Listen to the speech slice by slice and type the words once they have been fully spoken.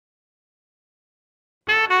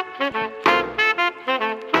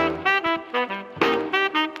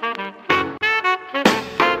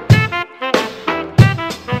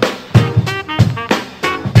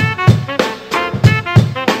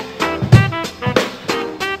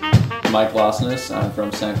Losness. I'm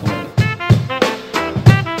from San Clemente.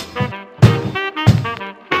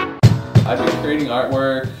 I've been creating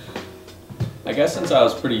artwork, I guess, since I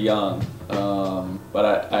was pretty young,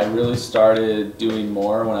 but I really started doing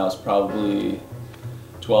more when I was probably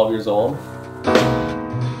 12 years old.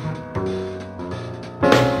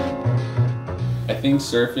 I think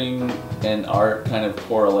surfing and art kind of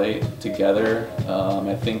correlate together.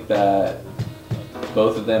 I think that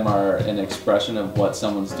both of them are an expression of what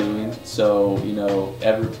someone's doing. So, you know,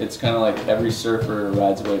 it's kind of like every surfer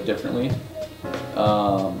rides a wave differently.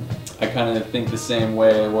 I kind of think the same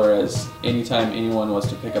way, whereas anytime anyone was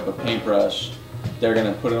to pick up a paintbrush, they're going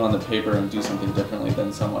to put it on the paper and do something differently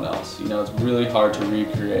than someone else. You know, it's really hard to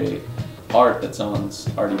recreate art that someone's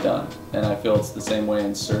already done. And I feel it's the same way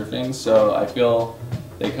in surfing. So I feel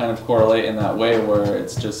they kind of correlate in that way, where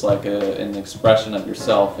it's just like an expression of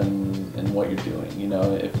yourself and what you're doing. You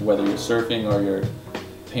know, whether you're surfing or you're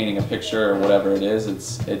painting a picture or whatever it is,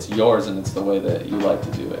 it's yours and it's the way that you like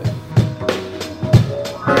to do it.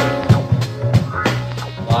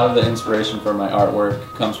 A lot of the inspiration for my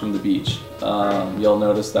artwork comes from the beach. You'll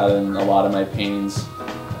notice that in a lot of my paintings.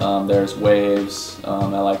 There's waves.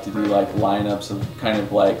 I like to do like lineups of kind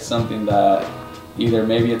of like something that either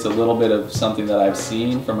maybe it's a little bit of something that I've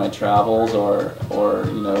seen from my travels, or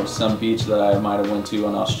you know, some beach that I might have went to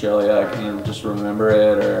in Australia. I kind of just remember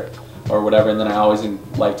it or whatever. And then I always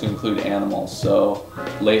like to include animals. So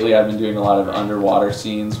lately I've been doing a lot of underwater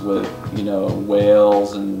scenes with, you know,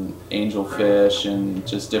 whales and angelfish and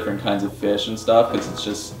just different kinds of fish and stuff,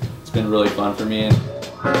 because it's been really fun for me.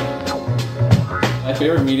 My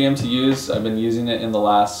favorite medium to use, I've been using it in the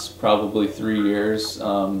last probably 3 years,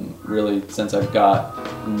 really since I've got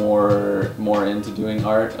more into doing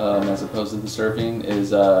art as opposed to the surfing,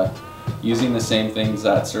 is using the same things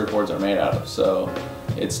that surfboards are made out of. So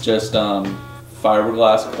it's just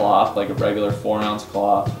fiberglass cloth, like a regular 4-ounce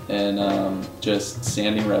cloth, and just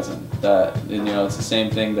sanding resin. That, you know, it's the same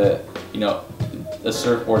thing that, you know, a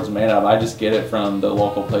surfboard's made out of. I just get it from the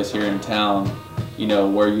local place here in town, you know,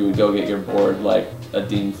 where you would go get your board, like a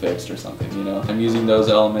ding fixed or something, you know. I'm using those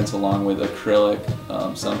elements along with acrylic,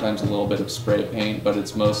 sometimes a little bit of spray paint, but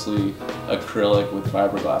it's mostly acrylic with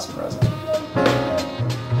fiberglass and resin.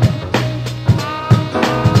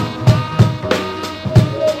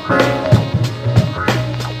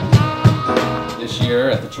 This year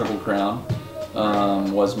at the Triple Crown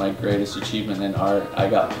was my greatest achievement in art. I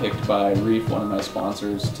got picked by Reef, one of my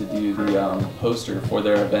sponsors, to do the poster for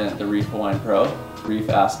their event, the Reef Hawaiian Pro. Reef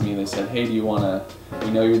asked me, they said, hey, we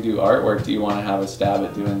know you do artwork, do you want to have a stab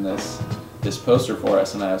at doing this poster for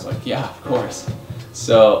us? And I was like, yeah, of course.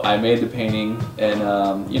 So I made the painting, and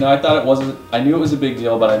you know, I knew it was a big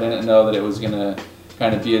deal, but I didn't know that it was going to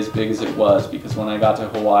kind of be as big as it was, because when I got to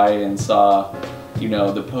Hawaii and saw, you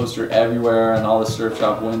know, the poster everywhere and all the surf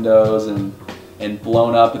shop windows, and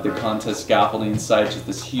blown up at the contest scaffolding site, just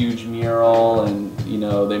this huge mural, and you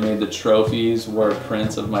know, they made the trophies were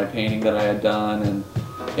prints of my painting that I had done, and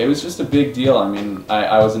it was just a big deal. I mean,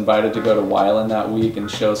 I was invited to go to Wyland that week and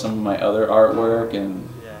show some of my other artwork, and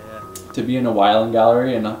to be in a Wyland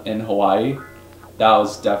gallery in Hawaii, that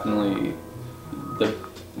was definitely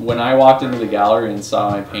when I walked into the gallery and saw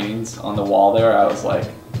my paintings on the wall there, I was like,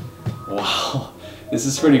 wow. This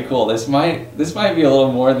is pretty cool. This might be a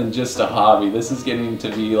little more than just a hobby. This is getting to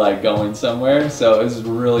be like going somewhere. So it was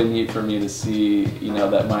really neat for me to see, you know,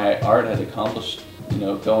 that my art had accomplished, you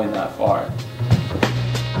know, going that far.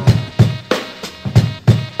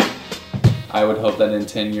 I would hope that in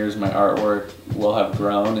 10 years my artwork will have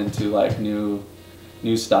grown into like new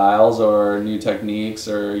styles or new techniques,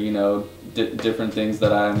 or, you know, different things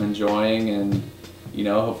that I'm enjoying, and you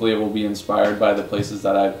know, hopefully it will be inspired by the places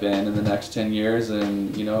that I've been in the next 10 years,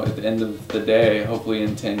 and you know, at the end of the day, hopefully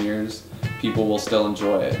in 10 years, people will still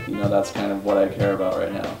enjoy it. You know, that's kind of what I care about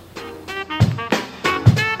right now.